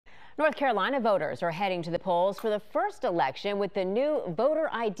North Carolina voters are heading to the polls for the first election with the new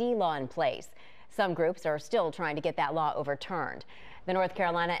voter ID law in place. Some groups are still trying to get that law overturned. The North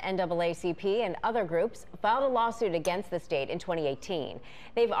Carolina NAACP and other groups filed a lawsuit against the state in 2018.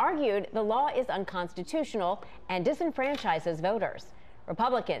 They've argued the law is unconstitutional and disenfranchises voters.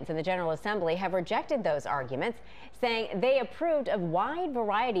 Republicans in the General Assembly have rejected those arguments, saying they approved of a wide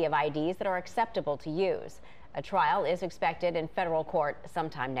variety of IDs that are acceptable to use. A trial is expected in federal court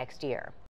sometime next year.